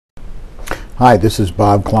Hi, this is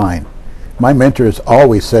Bob Klein. My mentor has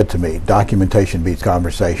always said to me, documentation beats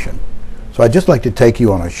conversation. So I'd just like to take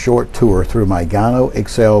you on a short tour through my Gano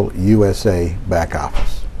Excel USA back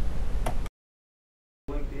office.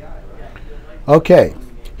 Okay,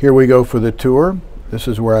 here we go for the tour. This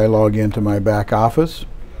is where I log into my back office,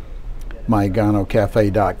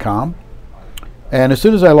 myganocafe.com. And as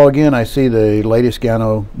soon as I log in, I see the latest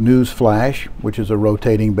Gano news flash, which is a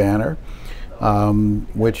rotating banner.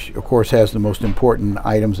 Which of course has the most important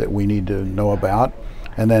items that we need to know about,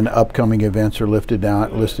 and then upcoming events are listed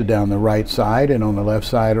down the right side, and on the left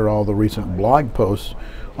side are all the recent blog posts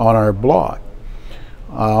on our blog.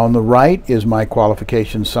 On the right is my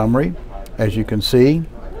qualification summary. As you can see,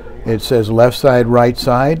 it says left side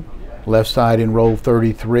enrolled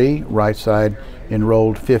 33, right side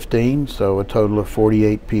enrolled 15, so a total of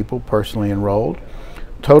 48 people personally enrolled.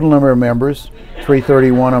 Total number of members,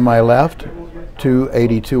 331 on my left,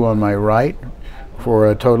 282 on my right, for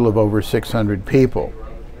a total of over 600 people.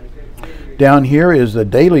 Down here is the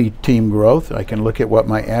daily team growth. I can look at what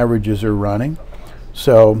my averages are running.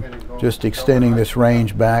 So just extending this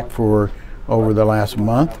range back for over the last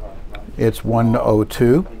month, it's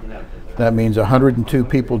 102. That means 102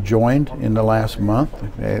 people joined in the last month,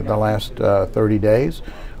 the last 30 days.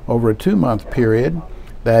 Over a 2-month period,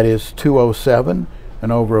 that is 207,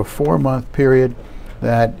 and over a 4-month period,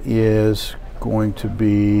 that is going to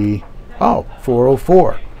be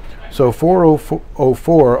 404. So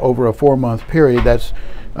 404 over a 4-month period, that's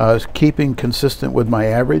keeping consistent with my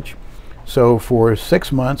average. So for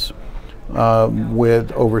 6 months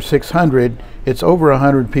with over 600, it's over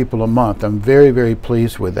 100 people a month. I'm very, very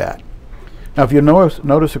pleased with that. Now if you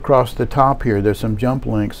notice across the top here, there's some jump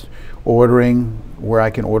links, ordering, where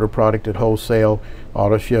I can order product at wholesale,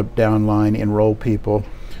 auto ship, downline, enroll people.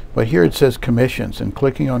 But here it says commissions, and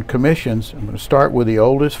clicking on commissions, I'm going to start with the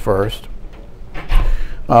oldest first.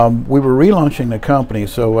 We were relaunching the company,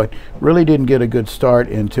 so I really didn't get a good start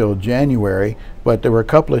until January, but there were a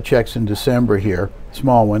couple of checks in December here,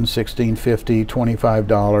 small ones, $16.50,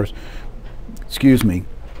 $25, excuse me,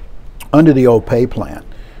 under the old pay plan.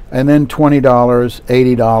 And then $20,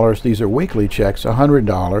 $80, these are weekly checks,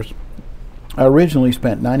 $100. I originally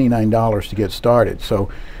spent $99 to get started, so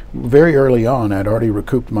very early on I'd already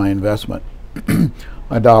recouped my investment.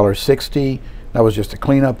 $1.60, that was just a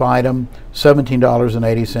cleanup item,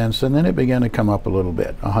 $17.80, and then it began to come up a little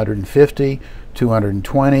bit. $150,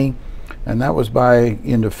 $220, and that was by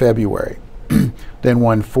end of February. Then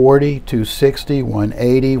 $140, $260,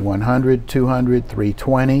 $180, $100, $200,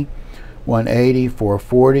 $320, $180,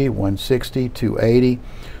 $440, $160, $280.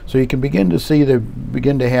 So you can begin to see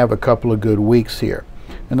begin to have a couple of good weeks here.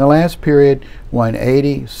 In the last period,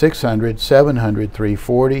 $180, $600, $700,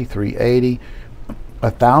 $340, $380,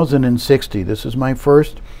 $1,060. This is my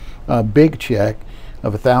first big check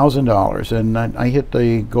of $1,000, and I hit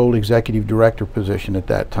the Gold Executive Director position at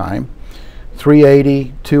that time.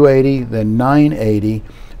 $380, $280, then $980,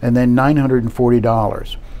 and then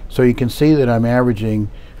 $940. So you can see that I'm averaging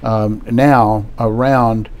now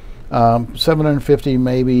around $750,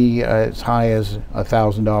 maybe as high as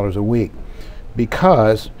 $1,000 a week.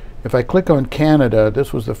 Because if I click on Canada,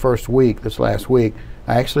 this was the first week, this last week,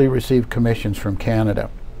 I actually received commissions from Canada.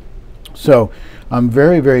 So I'm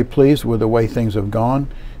very, very pleased with the way things have gone.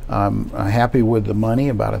 I'm happy with the money,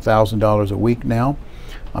 about $1,000 a week now.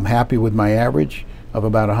 I'm happy with my average of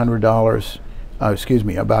about $100,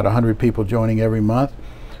 about 100 people joining every month.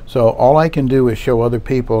 So all I can do is show other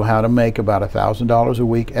people how to make about $1,000 a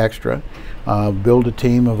week extra, build a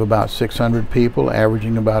team of about 600 people,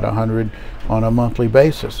 averaging about 100 on a monthly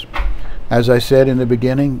basis. As I said in the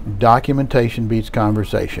beginning, documentation beats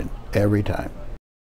conversation every time.